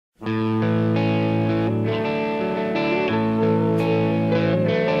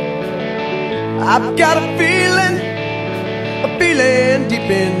I've got a feeling deep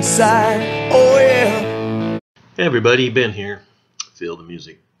inside. Oh yeah. Hey everybody, Ben here. Feel the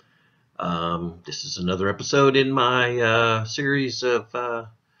music. This is another episode in my series of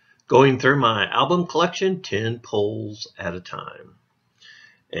going through my album collection 10 polls at a time.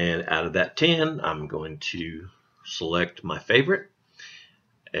 And out of that 10, I'm going to select my favorite.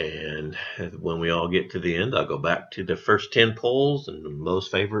 And when we all get to the end, I'll go back to the first 10 polls, and those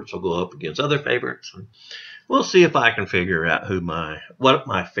favorites will go up against other favorites. And we'll see if I can figure out what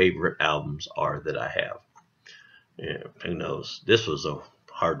my favorite albums are that I have. Yeah, who knows? This was a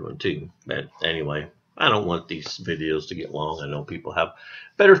hard one too. But anyway, I don't want these videos to get long. I know people have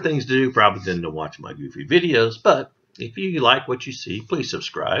better things to do probably than to watch my goofy videos. But if you like what you see, please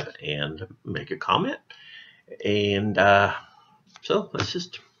subscribe and make a comment. And so let's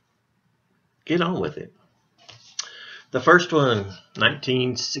just get on with it. The first one,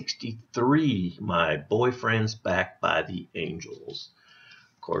 1963, My Boyfriend's Back by the Angels.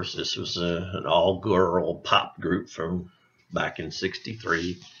 Of course, this was an all-girl pop group from back in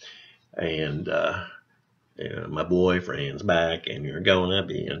 '63. And my boyfriend's back and you're gonna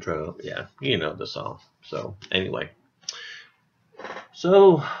be in trouble. Yeah, you know the song. So anyway.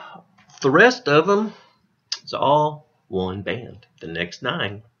 So the rest of them, it's all one band. The next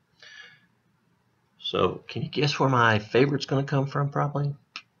 9. So can you guess where my favorite's going to come from probably?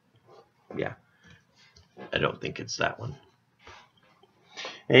 Yeah. I don't think it's that one.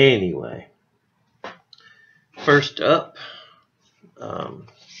 Anyway. First up,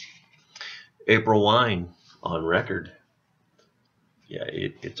 April Wine on record. Yeah,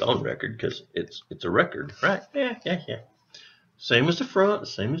 it's on record because it's a record, right? Yeah. Same as the front,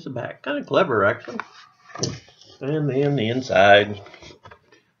 same as the back. Kind of clever, actually. And then the inside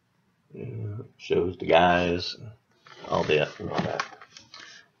shows the guys, and all that and all that.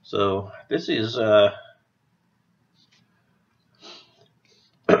 So this is, but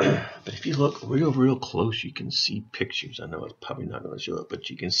if you look real close, you can see pictures. I know it's probably not going to show up,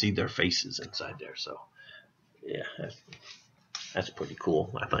 but you can see their faces inside there. So yeah, that's pretty cool,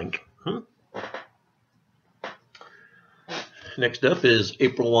 I think. Next up is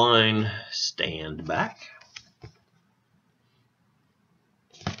April Wine, Stand Back.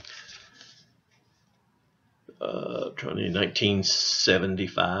 Trying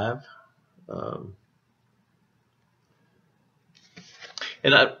 1975.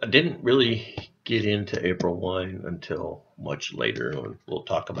 And I didn't really get into April Wine until much later, and we'll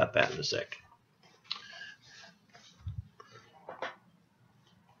talk about that in a sec.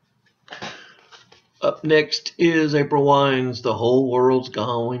 Up next is April Wine's The Whole World's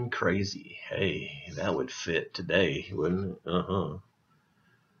Going Crazy. Hey, that would fit today, wouldn't it?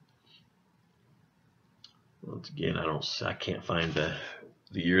 Once again, I can't find the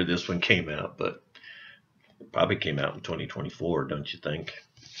year this one came out, but it probably came out in 2024, don't you think?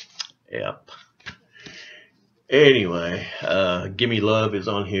 Yep. Anyway, Gimme Love is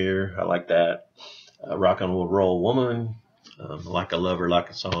on here. I like that. Rock and Roll Woman. Like a Lover,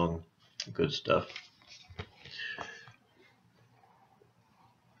 Like a Song. Good stuff.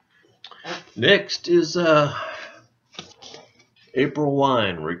 Next is April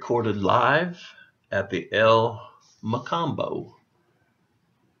Wine, recorded live at the El Mocambo.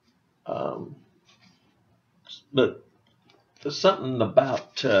 But there's something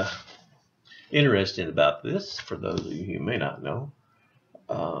about interesting about this for those of you who may not know.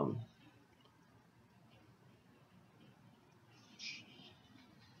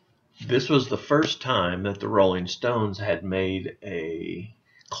 This was the first time that the Rolling Stones had made a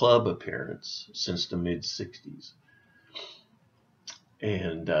club appearance since the mid-60s.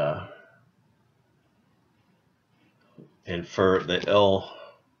 And for the El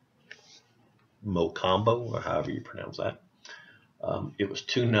Mocambo, or however you pronounce that, it was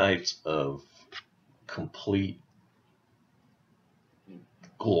 2 nights of complete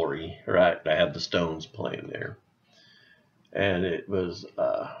glory, right? I had the Stones playing there. And it was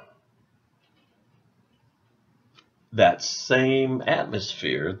that same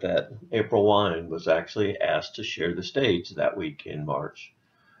atmosphere that April Wine was actually asked to share the stage that week in March.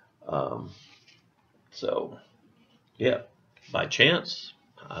 So, yeah, by chance,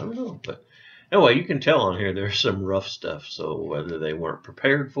 I don't know. But anyway, you can tell on here there's some rough stuff. So whether they weren't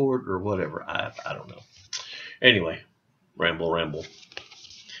prepared for it or whatever, I don't know. Anyway, ramble.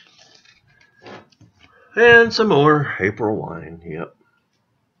 And some more April Wine, yep.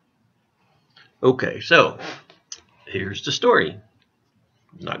 Okay, so here's the story.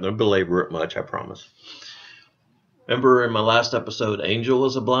 I'm not going to belabor it much, I promise. Remember in my last episode, Angel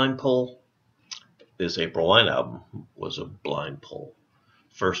was a blind poll? This April Wine album was a blind poll.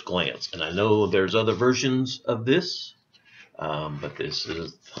 First Glance. And I know there's other versions of this, but this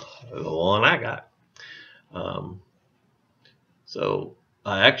is the one I got. So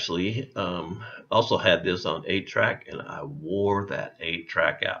I actually also had this on 8-track, and I wore that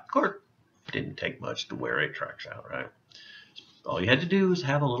 8-track out. Of course, it didn't take much to wear 8-tracks out, right? All you had to do was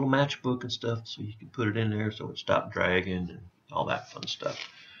have a little matchbook and stuff so you could put it in there so it stopped dragging and all that fun stuff.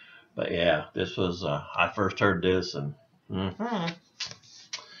 But yeah, this was, I first heard this, and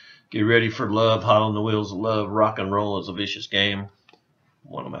Get Ready for Love, Hot on the Wheels of Love, Rock and Roll is a Vicious Game.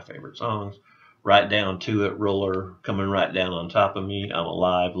 One of my favorite songs. Right Down to It, Roller, Coming Right Down on Top of Me, I'm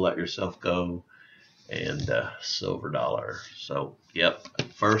Alive, Let Yourself Go, and Silver Dollar. So, yep,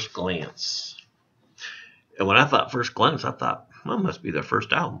 First Glance. And when I thought First Glance, I thought, well, that must be their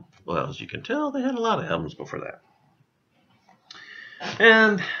first album. Well, as you can tell, they had a lot of albums before that.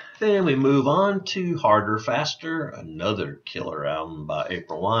 And then we move on to Harder, Faster, another killer album by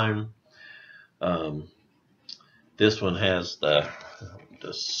April Wine. This one has the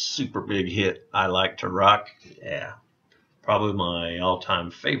super big hit, I Like to Rock. Yeah, probably my all-time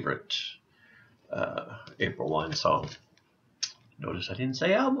favorite April Wine song. Notice I didn't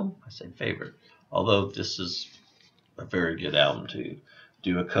say album, I said favorite. Although this is a very good album to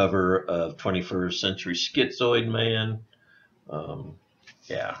do a cover of 21st Century Schizoid Man.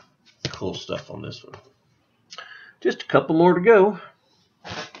 Yeah, cool stuff on this one. Just a couple more to go.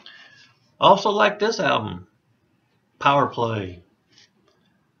 Also like this album, Power Play.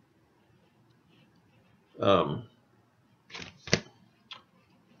 I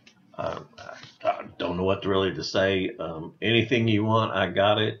don't know what really to say. Anything you want, I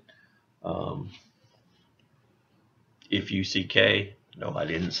got it. If you CK. No, I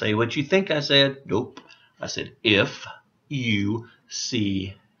didn't say what you think I said. Nope. I said if you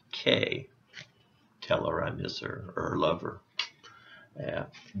CK. Tell her I miss her or love her. Yeah.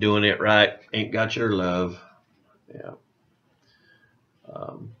 Doing it right. Ain't got your love. Yeah.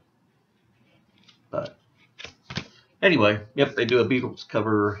 But anyway, yep, they do a Beatles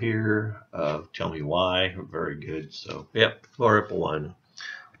cover here of Tell Me Why. Very good. So, yep, more April Wine.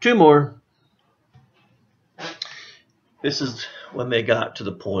 Two more. This is when they got to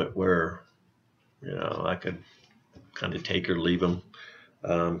the point where, you know, I could kind of take or leave them.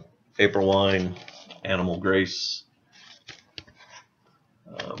 April Wine, Animal Grace.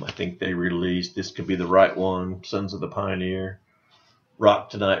 I think they released This Could Be the Right One, Sons of the Pioneer. Rock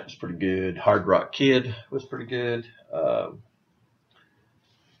Tonight was pretty good. Hard Rock Kid was pretty good.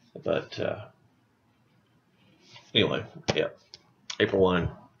 Anyway, yeah, April Wine.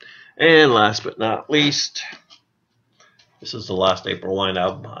 And last but not least, this is the last April Wine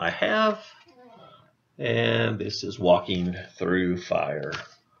album I have. And this is Walking Through Fire.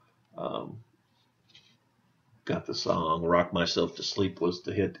 Got the song Rock Myself to Sleep was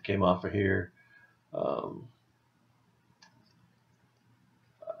the hit that came off of here.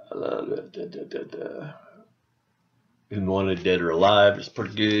 Been Wanted, Dead or Alive is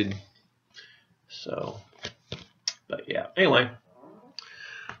pretty good. So, but yeah. Anyway,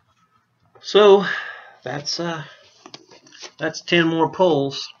 so that's 10 more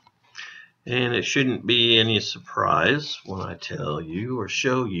polls, and it shouldn't be any surprise when I tell you or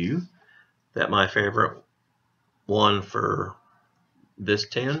show you that my favorite one for this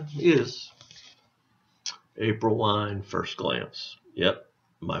 10 is April Wine, First Glance. Yep,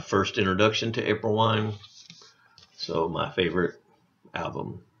 my first introduction to April Wine. So my favorite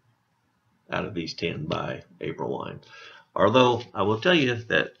album out of these 10 by April Wine. Although I will tell you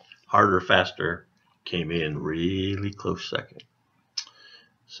that Harder, Faster came in really close second.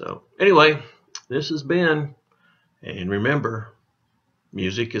 So anyway, this has been, and remember,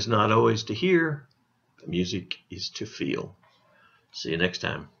 music is not always to hear, music is to feel. See you next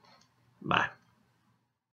time. Bye.